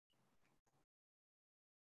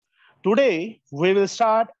Today, we will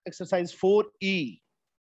start exercise 4E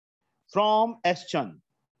from S-Chand.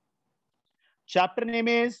 Chapter name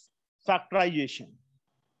is Factorization.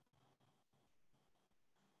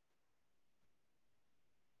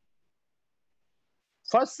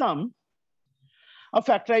 First sum, अब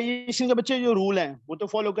factorisation के बच्चे जो rule हैं वो तो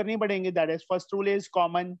फॉलो करनी पड़ेंगे. That is first rule is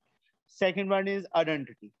common, second one is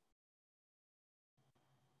identity,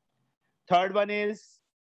 third one is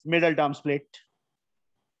middle term split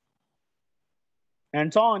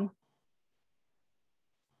and so on.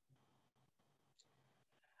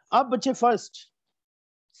 अब बच्चे first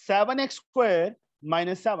 7x²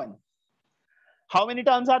 minus 7. How many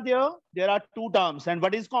terms are there? There are two terms. And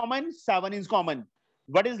what is common? 7 is common.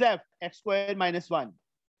 What is left? x² minus 1.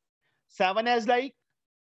 7 as like,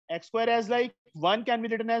 x² as like, 1 can be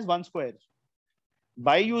written as 1 square.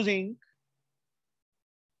 By using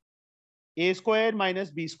a²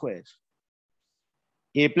 minus b².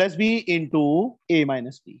 A plus b into a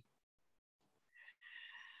minus b.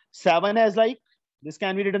 7 as like, this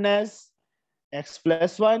can be written as x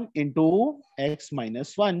plus 1 into x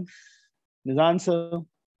minus 1. This answer.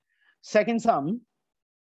 Second sum,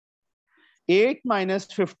 8 minus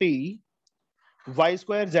 50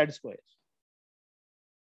 y² z².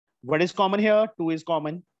 What is common here? 2 is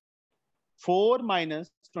common. 4 minus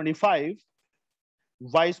 25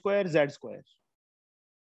 y² z².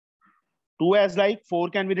 2 as like, 4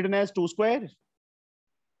 can be written as 2 square.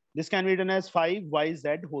 This can be written as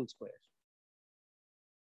 5yz whole square.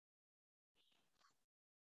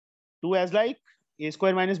 2 as like,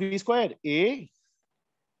 a² minus b², a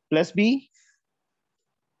plus b,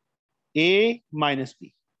 a minus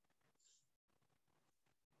b.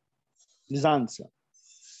 This is answer.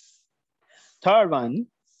 Third one,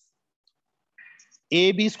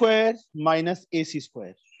 ab² minus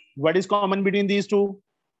ac². What is common between these two?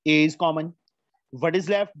 A is common. What is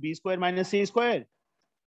left? b² minus c².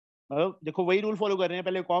 देखो वही rule follow कर रहे हैं,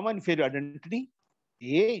 पहले common फिर identity.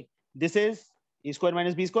 a, this is a²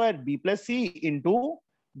 minus b², b plus c into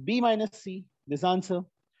b minus c. This answer.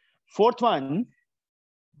 Fourth one,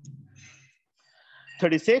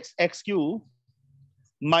 36x³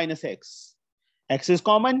 minus x. X is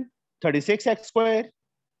common. 36x²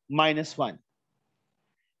 minus 1.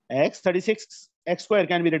 36x²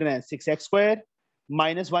 can be written as 6x²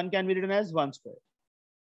 minus 1 can be written as 1 square.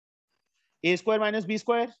 a² minus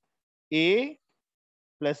b², a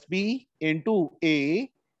plus b into a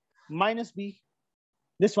minus b.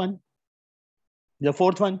 This one, the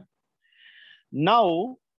fourth one.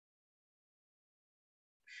 Now,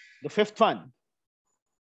 the fifth one,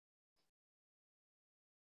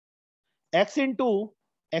 x into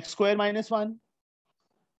x² minus 1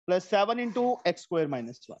 plus 7 into x²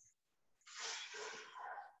 minus 1.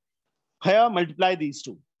 Here, multiply these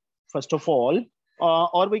two. First of all,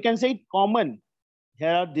 or we can say common.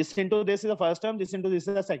 Here, this into this is the first term, this into this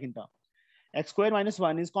is the second term. x² minus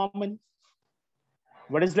 1 is common.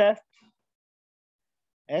 What is left?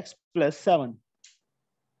 X plus 7.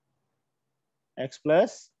 X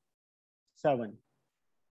plus 7.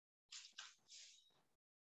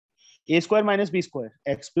 a² minus b².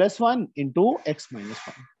 X plus 1 into x minus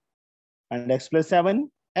 1. And x plus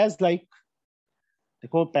 7 as like.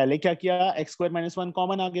 देखो पहले क्या किया, x² minus 1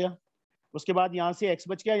 common आ गया, उसके बाद यहां से x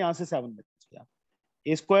बच गया, यहां से 7 बच गया.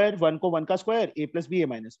 a² 1 को 1 का square, a plus b a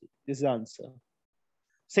minus b. This is the answer.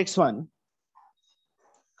 Sixth one,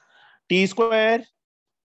 t²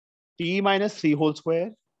 t minus 3 whole square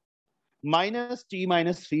minus t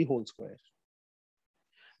minus 3 whole square.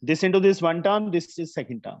 This into this one term, this is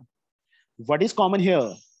second term. What is common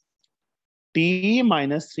here? T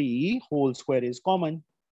minus 3 whole square is common.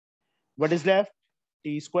 What is left?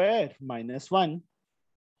 t² minus 1.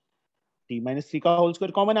 t minus 3 का whole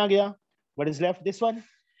square common आ गया. What is left? This one.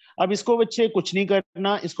 अब इसको बच्चे कुछ नहीं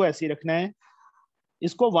करना, इसको ऐसे ही रखना है.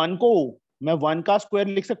 इसको 1 को मैं 1 का स्क्वायर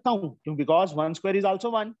लिख सकता हूं, क्यों? Because 1 square is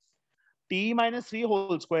also 1. t minus 3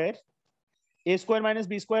 whole square, a² minus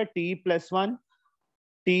b², t plus 1,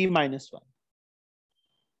 t minus 1.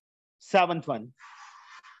 Seventh one,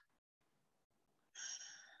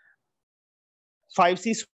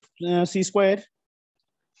 5c²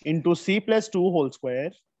 into c plus 2 whole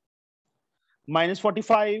square minus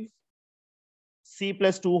 45 c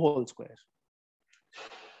plus 2 whole square.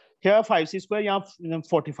 Here 5c², यहाँ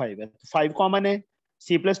 45 है, 5 common है,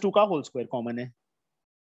 c plus 2 का whole square common है.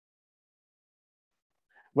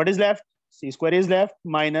 What is left? c² is left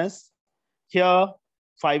minus, here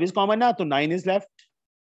 5 is common ना, तो 9 is left.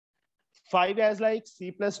 5 as like,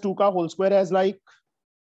 c plus 2 का whole square as like.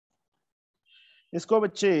 इसको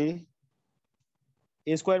बच्चे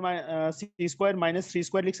a² c² minus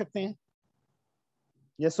 3² लिख सकते हैं.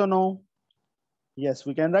 Yes or no? Yes,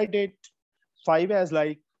 we can write it. 5 as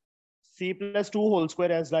like c plus 2 whole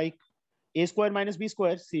square as like a square minus b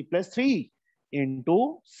square, c plus 3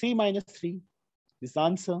 into c minus 3. This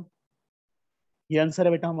answer. ये answer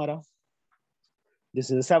है बेटा हमारा.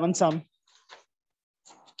 This is the 7th sum.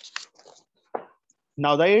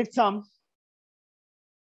 Now the 8th sum.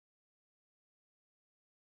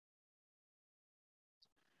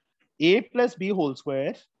 A plus b whole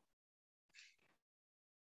square